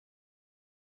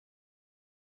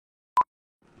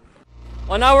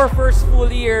On our first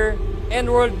full year,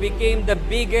 Nworld became the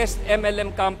biggest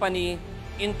MLM company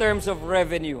in terms of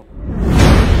revenue.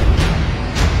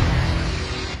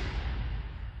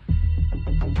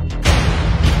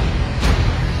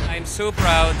 I'm so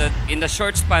proud that in the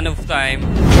short span of time,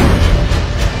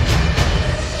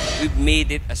 we've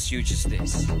made it as huge as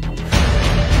this.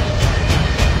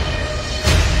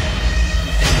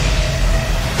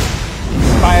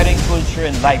 Inspiring culture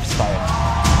and lifestyle.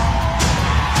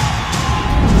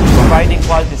 Providing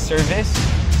quality service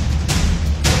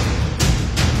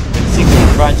with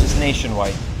 16 branches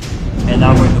nationwide. And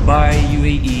our Dubai,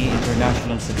 UAE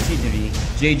international subsidiary,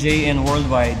 JJN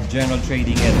Worldwide General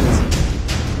Trading LLC.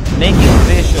 Making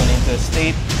vision into a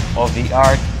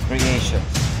state-of-the-art creations.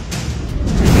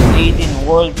 With 18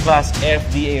 world-class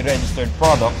FDA-registered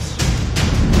products,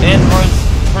 Nworld's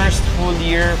first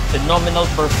full-year phenomenal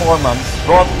performance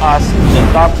brought us to the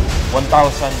top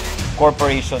 1,000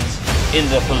 corporations in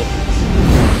the Philippines.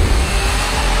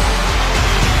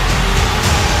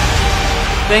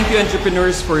 Thank you,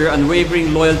 entrepreneurs, for your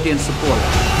unwavering loyalty and support.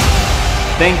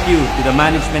 Thank you to the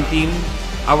management team,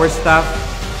 our staff,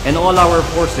 and all our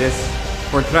forces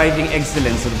for driving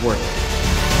excellence at work.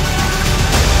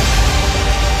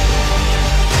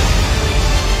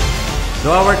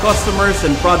 To our customers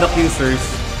and product users,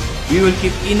 we will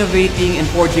keep innovating and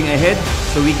forging ahead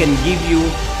so we can give you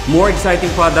more exciting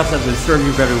products that will serve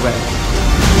you very well.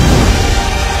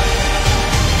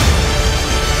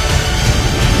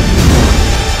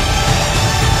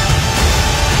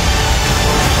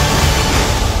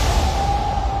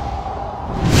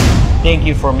 Thank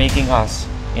you for making us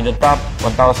in the top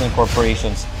 1,000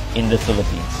 corporations in the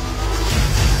Philippines.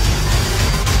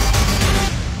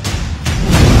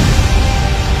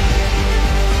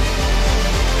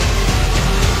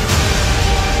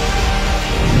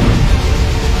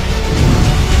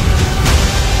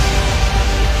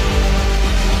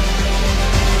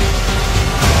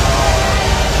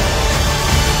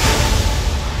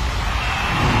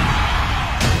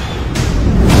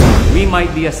 We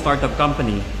might be a startup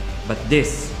company, but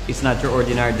this is not your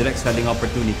ordinary direct selling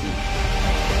opportunity.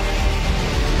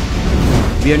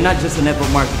 We are not just a network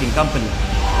marketing company.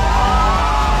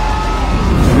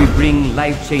 We bring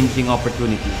life-changing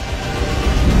opportunity.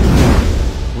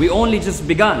 We only just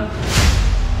begun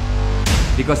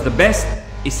because the best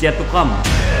is yet to come.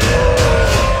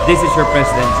 This is your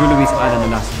President, Julio Luis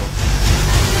Alan Nolasco.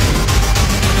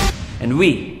 And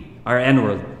we are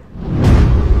Nworld.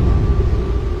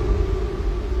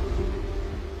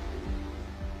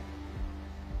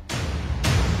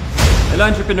 Hello,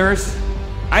 entrepreneurs.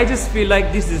 I just feel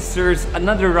like this deserves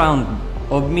another round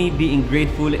of me being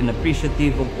grateful and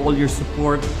appreciative of all your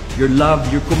support, your love,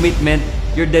 your commitment,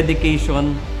 your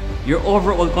dedication, your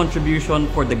overall contribution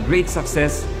for the great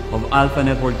success of Alpha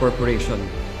Network Corporation.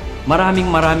 Maraming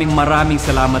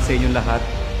salamat sa inyong lahat.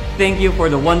 Thank you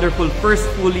for the wonderful first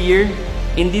full year.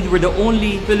 Indeed, we're the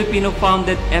only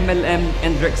Filipino-founded MLM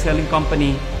and direct selling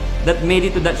company that made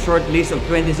it to that short list of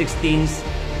 2016's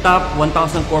top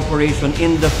 1,000 corporation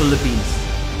in the Philippines.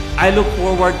 I look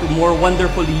forward to more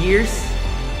wonderful years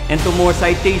and to more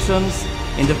citations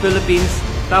in the Philippines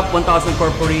top 1,000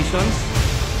 corporations.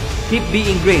 Keep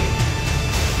being great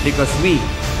because we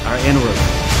are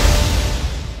Nworld.